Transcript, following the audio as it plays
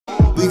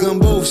we gon'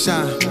 both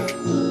shine.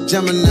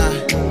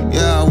 Gemini,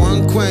 yeah,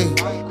 one queen,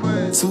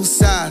 two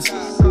sides,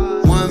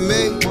 one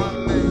me.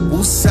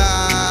 Who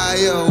side,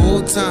 yeah,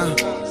 whole time.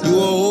 You a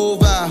whole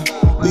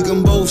vibe, we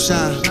gon' both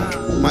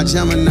shine. My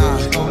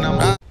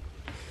Gemini.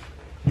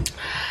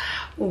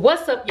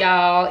 What's up,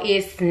 y'all?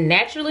 It's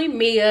naturally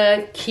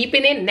Mia,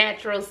 keeping it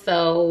natural,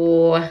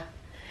 so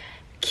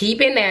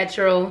keep it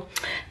natural.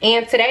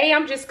 And today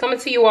I'm just coming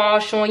to you all,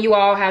 showing you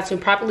all how to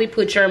properly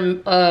put your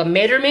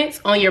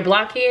measurements on your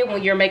blockhead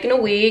when you're making a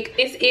wig.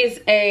 This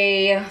is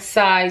a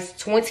size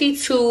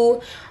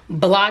 22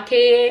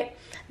 blockhead.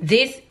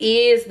 This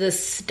is the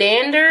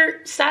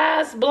standard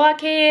size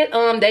blockhead.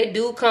 They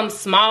do come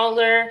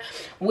smaller,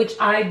 which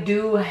I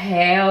do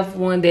have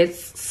one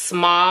that's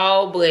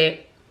small, but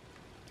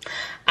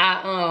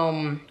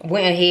I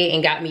went ahead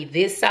and got me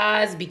this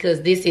size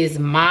because this is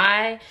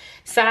my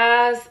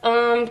size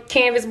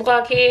canvas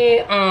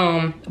blockhead.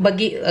 But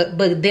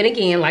then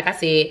again, like I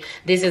said,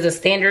 this is a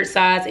standard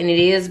size and it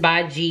is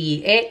by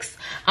GEX.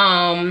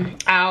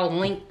 I'll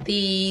link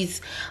these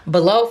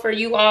below for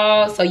you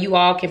all so you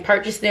all can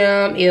purchase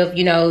them if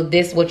you know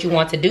this is what you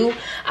want to do.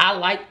 I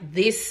like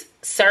this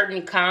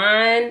certain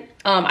kind.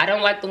 I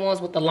don't like the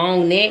ones with the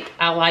long neck.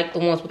 I like the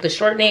ones with the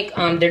short neck.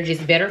 They're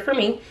just better for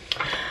me.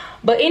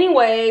 But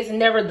anyways,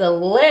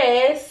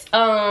 nevertheless,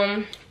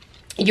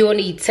 you'll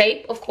need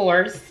tape, of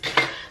course.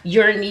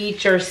 You'll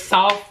need your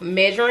soft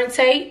measuring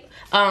tape,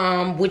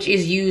 which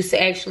is used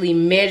to actually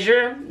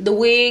measure the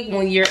wig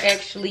when you're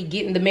actually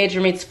getting the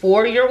measurements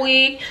for your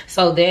wig.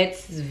 So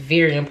that's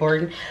very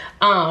important.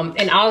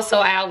 And also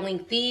I'll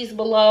link these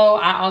below.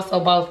 I also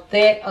bought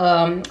that.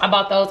 I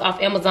bought those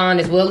off Amazon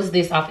as well as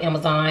this off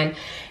Amazon.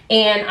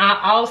 And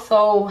I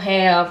also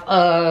have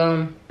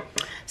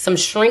some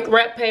shrink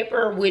wrap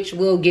paper, which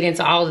we'll get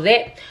into all of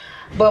that.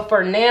 But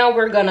for now,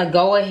 we're gonna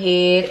go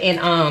ahead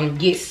and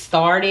get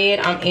started.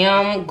 I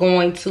am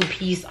going to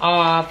piece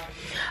off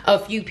a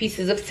few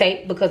pieces of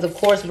tape because of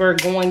course we're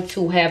going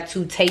to have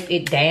to tape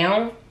it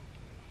down.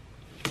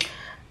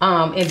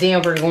 And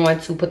then we're going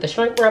to put the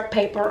shrink wrap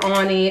paper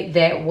on it.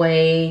 That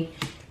way,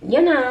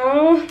 you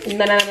know,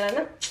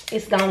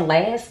 it's gonna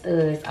last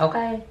us,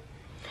 okay?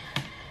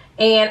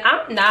 And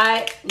I'm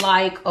not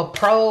like a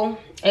pro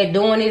at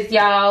doing this,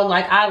 y'all.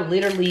 Like I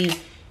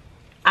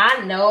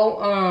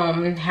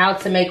know how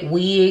to make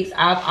wigs.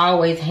 I've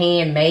always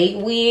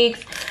handmade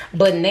wigs,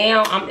 but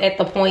now I'm at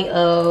the point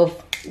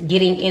of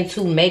getting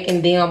into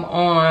making them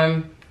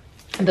on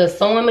the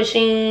sewing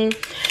machine,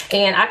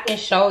 and I can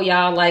show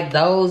y'all like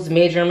those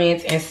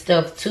measurements and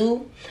stuff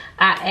too.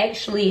 I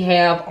actually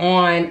have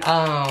on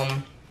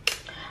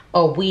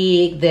a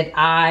wig that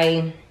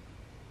I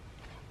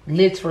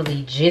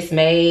literally just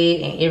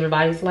made, and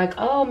everybody's like,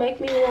 oh, make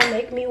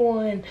me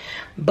one.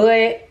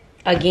 But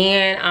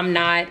again, I'm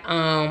not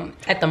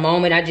at the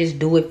moment. I just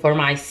do it for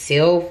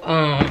myself.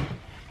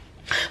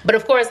 But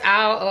of course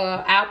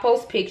I'll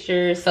post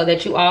pictures so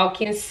that you all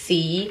can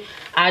see.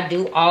 I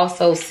do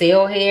also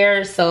sell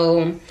hair,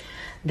 so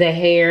the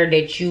hair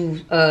that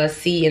you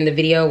see in the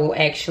video will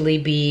actually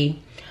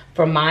be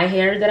from my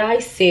hair that I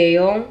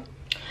sell.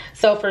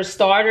 So for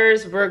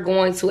starters, we're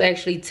going to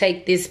actually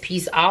take this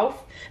piece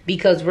off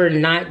because we're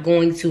not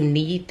going to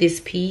need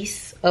this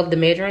piece of the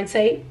measuring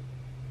tape.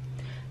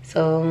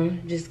 So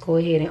just go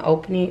ahead and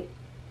open it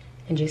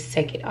and just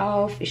take it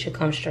off. It should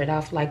come straight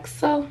off like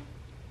so.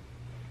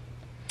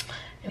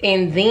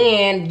 And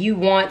then you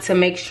want to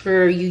make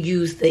sure you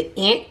use the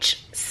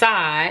inch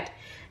side,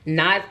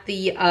 not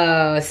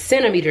the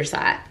centimeter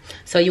side.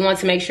 So you want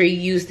to make sure you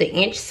use the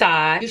inch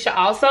side. You should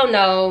also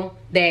know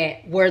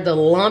that where the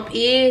lump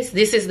is,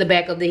 this is the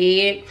back of the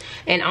head.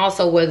 And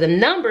also where the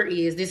number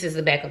is, this is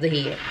the back of the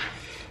head.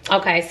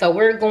 Okay, so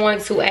we're going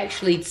to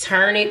actually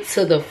turn it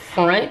to the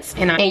front.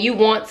 And you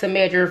want to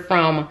measure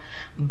from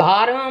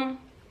bottom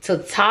to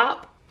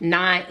top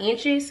 9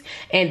 inches.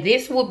 And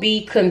this will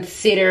be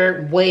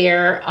considered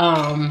where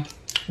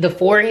the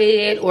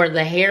forehead or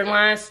the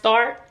hairline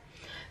start.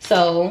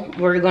 So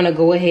we're going to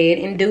go ahead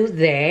and do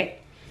that.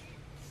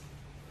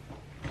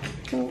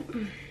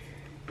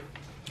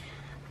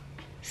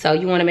 So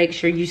you want to make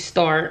sure you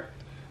start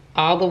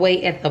all the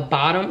way at the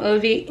bottom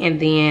of it, and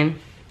then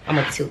I'm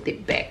gonna tilt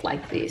it back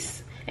like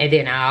this, and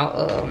then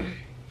I'll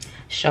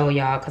show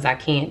y'all because I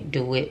can't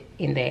do it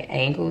in that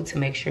angle to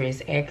make sure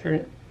it's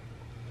accurate.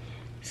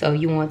 So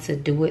you want to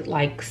do it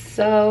like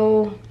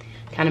so,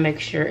 kind of make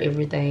sure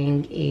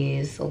everything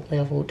is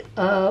leveled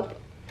up.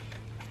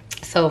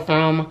 So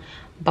from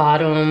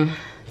bottom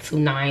to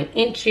 9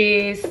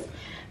 inches,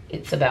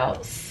 it's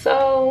about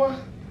so.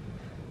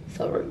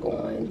 So we're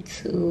going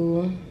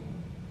to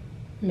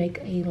make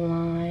a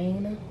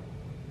line.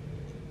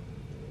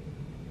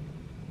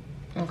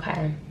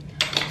 Okay,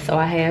 so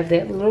I have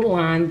that little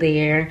line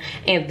there.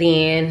 And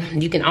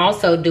then you can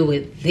also do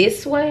it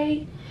this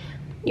way,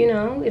 you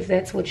know, if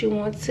that's what you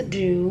want to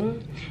do.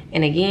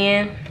 And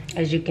again,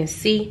 as you can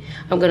see,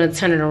 I'm gonna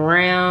turn it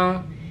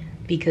around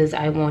because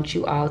I want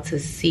you all to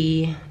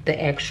see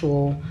the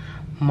actual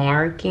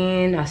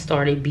marking. I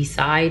started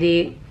beside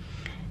it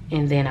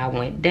and then I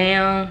went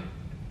down.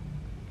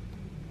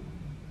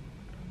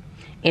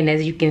 And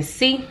as you can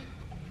see,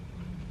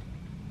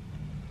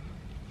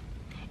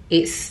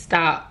 it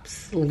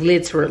stops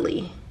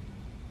literally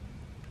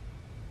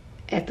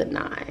at the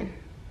 9.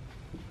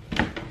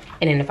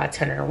 And then if I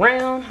turn it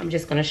around, I'm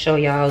just gonna show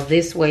y'all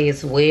this way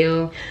as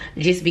well.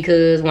 Just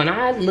because when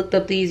I looked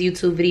up these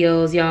YouTube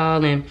videos,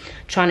 y'all, and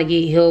trying to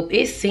get help,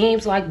 it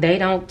seems like they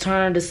don't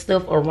turn the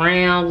stuff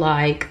around.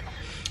 Like,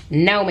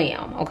 no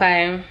ma'am,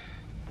 okay?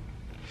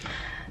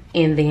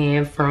 And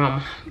then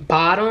from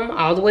bottom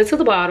all the way to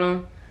the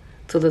bottom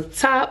to the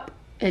top,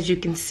 as you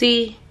can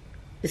see,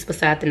 it's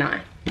beside the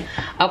 9.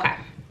 Okay.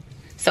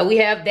 So we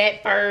have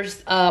that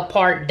first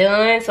part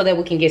done so that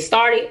we can get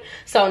started.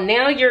 So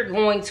now you're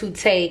going to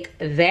take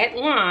that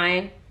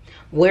line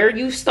where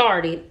you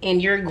started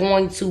and you're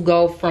going to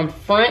go from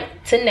front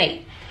to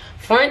nape.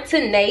 Front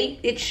to nape,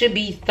 it should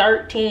be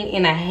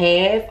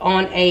 13.5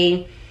 on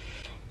a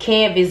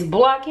canvas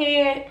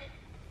blockhead.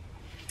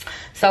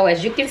 So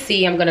as you can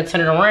see, I'm going to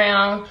turn it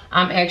around.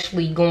 I'm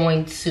actually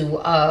going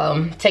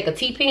to take a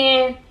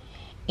T-pin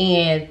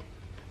and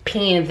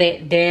pin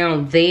that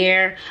down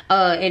there,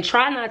 and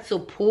try not to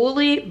pull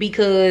it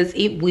because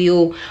it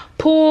will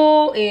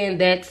pull,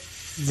 and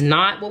that's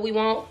not what we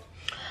want.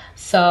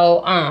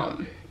 So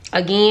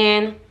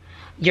again,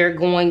 you're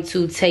going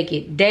to take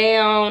it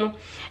down,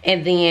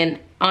 and then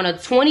on a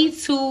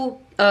 22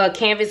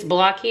 canvas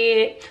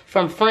blockhead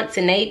from front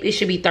to nape, it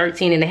should be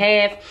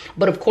 13.5,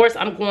 but of course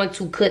I'm going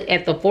to cut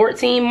at the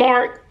 14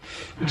 mark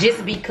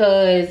just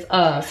because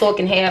so it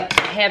can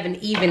have an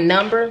even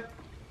number.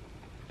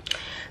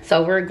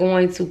 So we're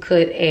going to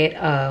cut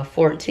at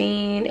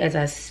 14, as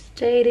I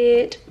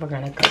stated. We're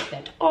going to cut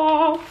that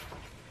off.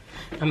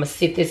 I'm going to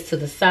sit this to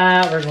the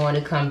side. We're going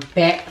to come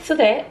back to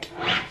that.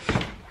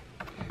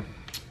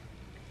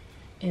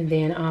 And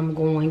then I'm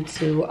going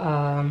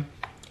to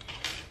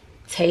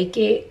take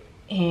it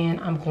and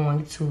I'm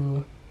going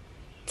to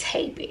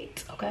tape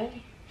it,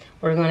 okay?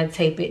 We're going to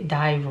tape it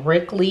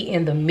directly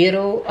in the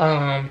middle.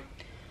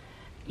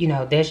 You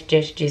know, that's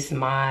just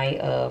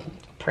my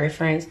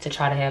preference to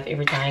try to have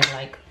everything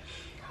like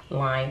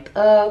lined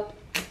up.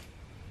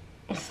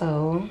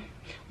 So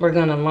we're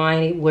gonna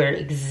line it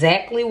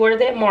exactly where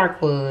that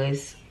mark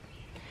was,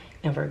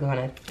 and we're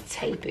gonna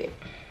tape it.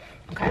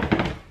 Okay,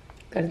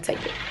 gonna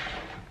tape it,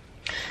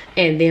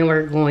 and then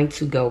we're going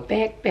to go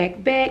back,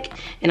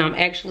 and I'm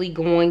actually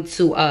going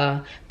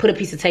to put a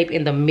piece of tape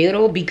in the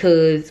middle,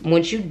 because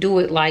once you do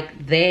it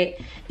like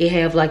that, it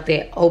have like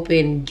that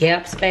open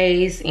gap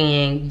space,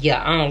 and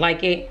yeah, I don't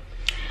like it.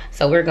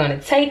 So we're gonna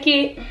take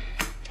it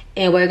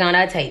and we're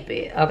gonna tape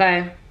it.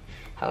 Okay,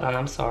 hold on,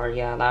 I'm sorry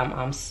y'all,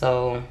 I'm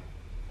so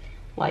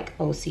like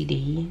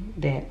OCD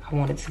that I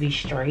want it to be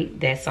straight.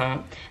 That's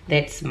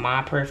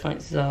my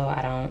preference, so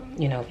I don't,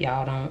 you know, if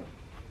y'all don't,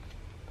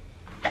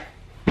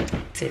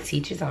 to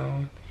teach his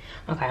own.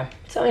 Okay,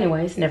 so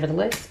anyways,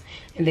 nevertheless,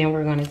 and then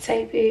we're gonna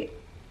tape it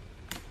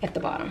at the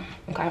bottom.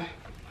 Okay,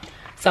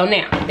 so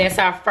now that's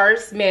our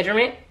first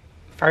measurement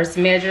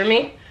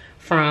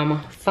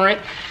from front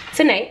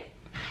to nape.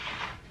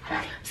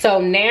 So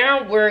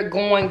now we're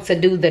going to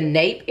do the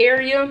nape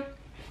area.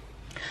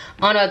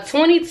 On a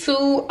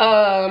 22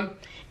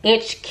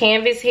 inch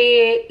canvas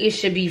head, it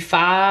should be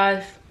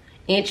 5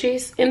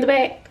 inches in the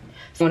back.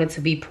 I want it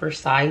to be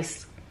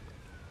precise.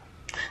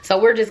 So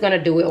we're just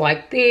gonna do it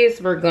like this.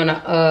 We're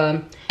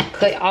gonna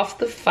cut off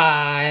the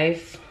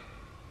 5.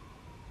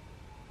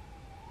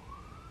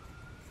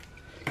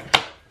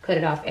 Cut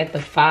it off at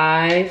the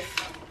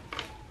 5.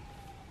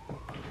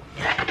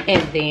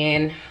 And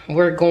then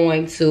we're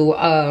going to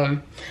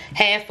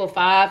half of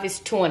 5 is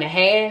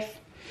 2.5.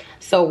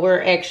 So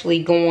we're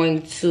actually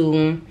going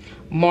to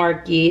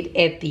mark it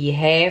at the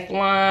half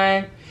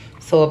line,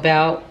 so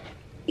about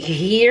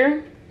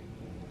here.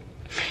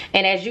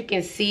 And as you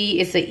can see,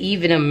 it's an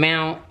even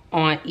amount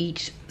on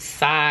each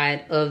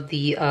side of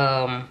the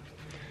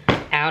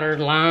outer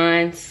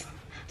lines.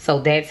 So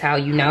that's how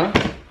you know.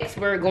 Next,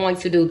 we're going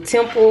to do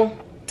temple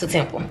to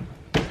temple.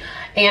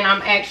 And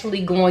I'm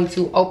actually going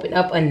to open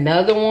up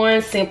another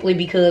one simply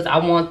because I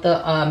want the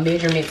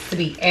measurements to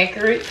be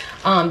accurate.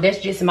 That's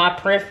just my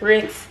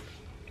preference.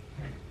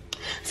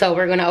 So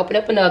we're gonna open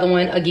up another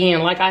one.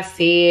 Again, like I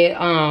said,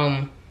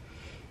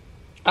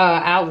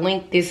 I'll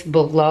link this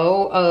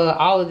below.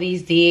 All of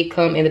these did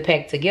come in the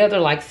pack together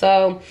like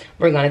so.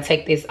 We're gonna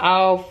take this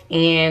off,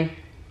 and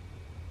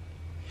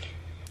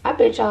I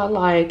bet y'all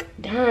like,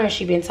 darn,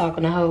 she been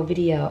talking the whole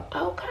video.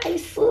 Okay,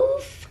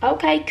 sis.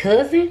 Okay,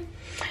 cousin.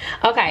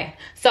 Okay,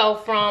 so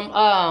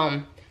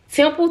from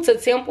temple to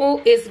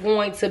temple is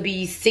going to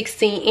be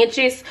 16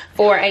 inches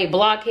for a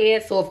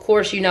blockhead. So of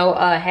course, you know,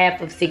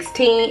 half of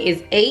 16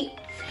 is 8.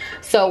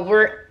 So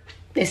we're,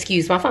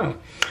 excuse my phone.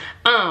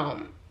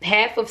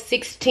 Half of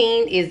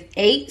 16 is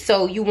 8.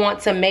 So you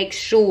want to make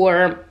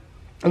sure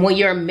when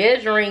you're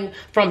measuring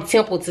from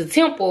temple to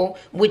temple,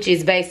 which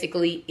is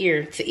basically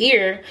ear to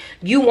ear,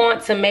 you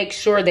want to make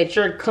sure that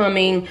you're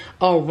coming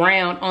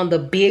around on the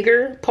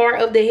bigger part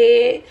of the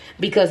head,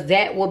 because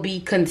that will be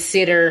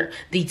considered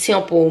the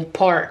temple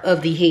part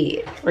of the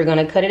head. We're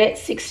going to cut it at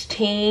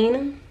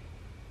 16.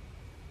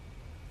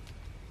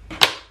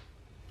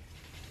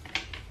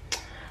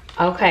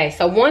 Okay,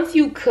 so once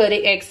you cut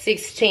it at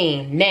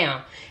 16,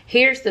 now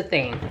here's the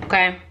thing,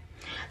 okay?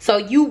 So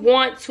you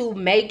want to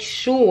make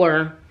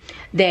sure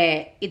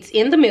that it's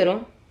in the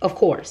middle, of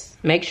course.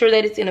 Make sure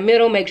that it's in the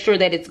middle. Make sure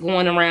that it's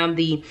going around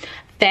the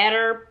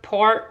fatter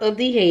part of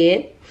the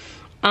head.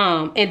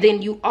 And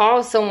then you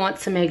also want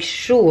to make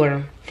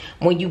sure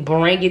when you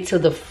bring it to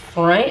the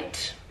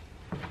front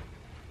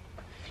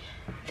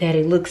that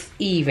it looks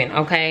even,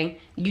 okay?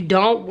 You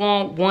don't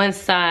want one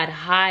side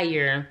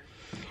higher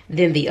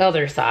than the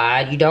other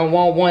side. You don't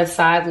want one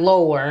side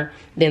lower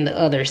than the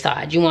other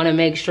side. You want to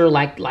make sure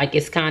like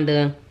it's kind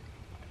of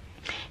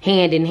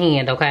hand in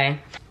hand, okay?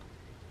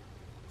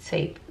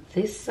 Tape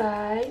this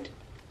side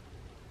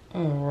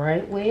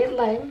right where it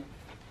lay.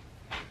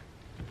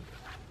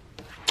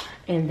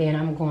 And then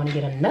I'm going to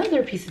get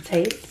another piece of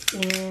tape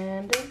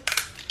and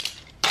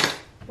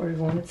we're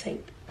going to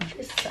tape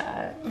this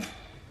side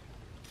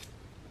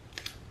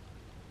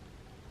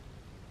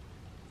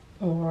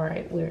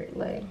right where it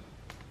lay.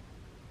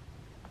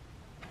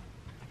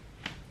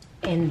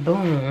 And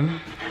boom,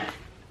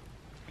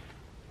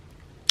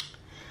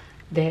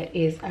 that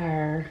is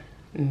our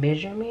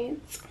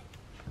measurements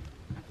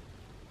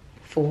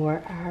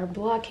for our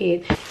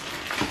blockhead.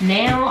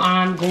 Now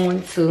I'm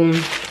going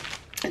to,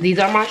 these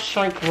are my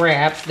shrink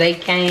wraps. They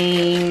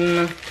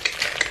came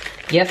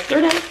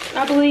yesterday,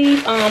 I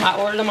believe. I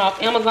ordered them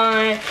off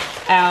Amazon.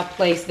 I'll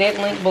place that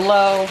link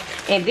below.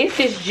 And this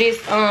is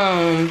just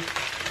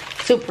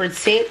to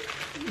protect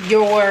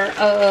your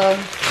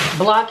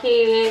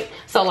blockhead.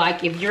 So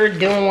like if you're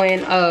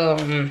doing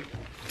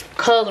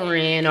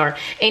coloring or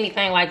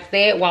anything like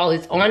that while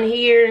it's on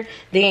here,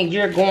 then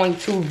you're going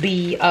to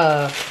be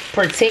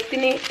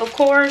protecting it, of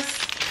course.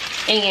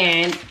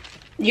 And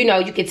you know,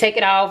 you can take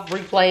it off,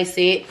 replace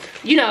it,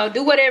 you know,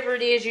 do whatever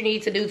it is you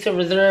need to do to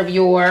reserve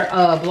your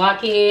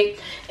blockhead.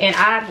 And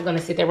I'm gonna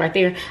sit there right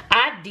there.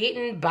 I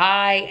didn't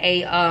buy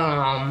a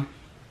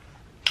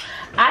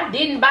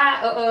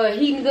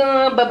heating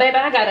gun, but baby,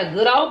 I got a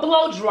good old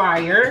blow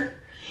dryer.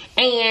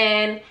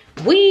 And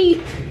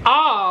we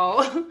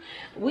all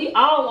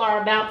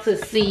are about to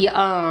see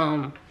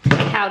how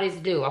this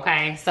do,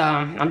 okay? So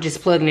I'm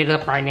just plugging it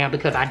up right now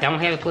because I don't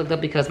have it plugged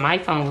up because my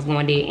phone was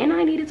going dead and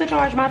I needed to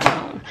charge my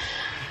phone.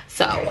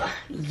 So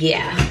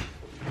yeah.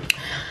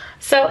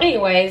 So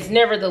anyways,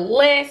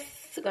 nevertheless,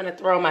 gonna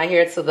throw my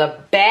hair to the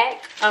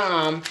back.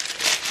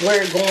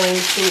 We're going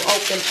to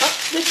open up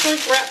the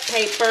shrink wrap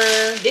paper.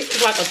 This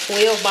is like a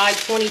 12 by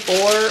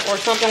 24 or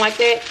something like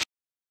that.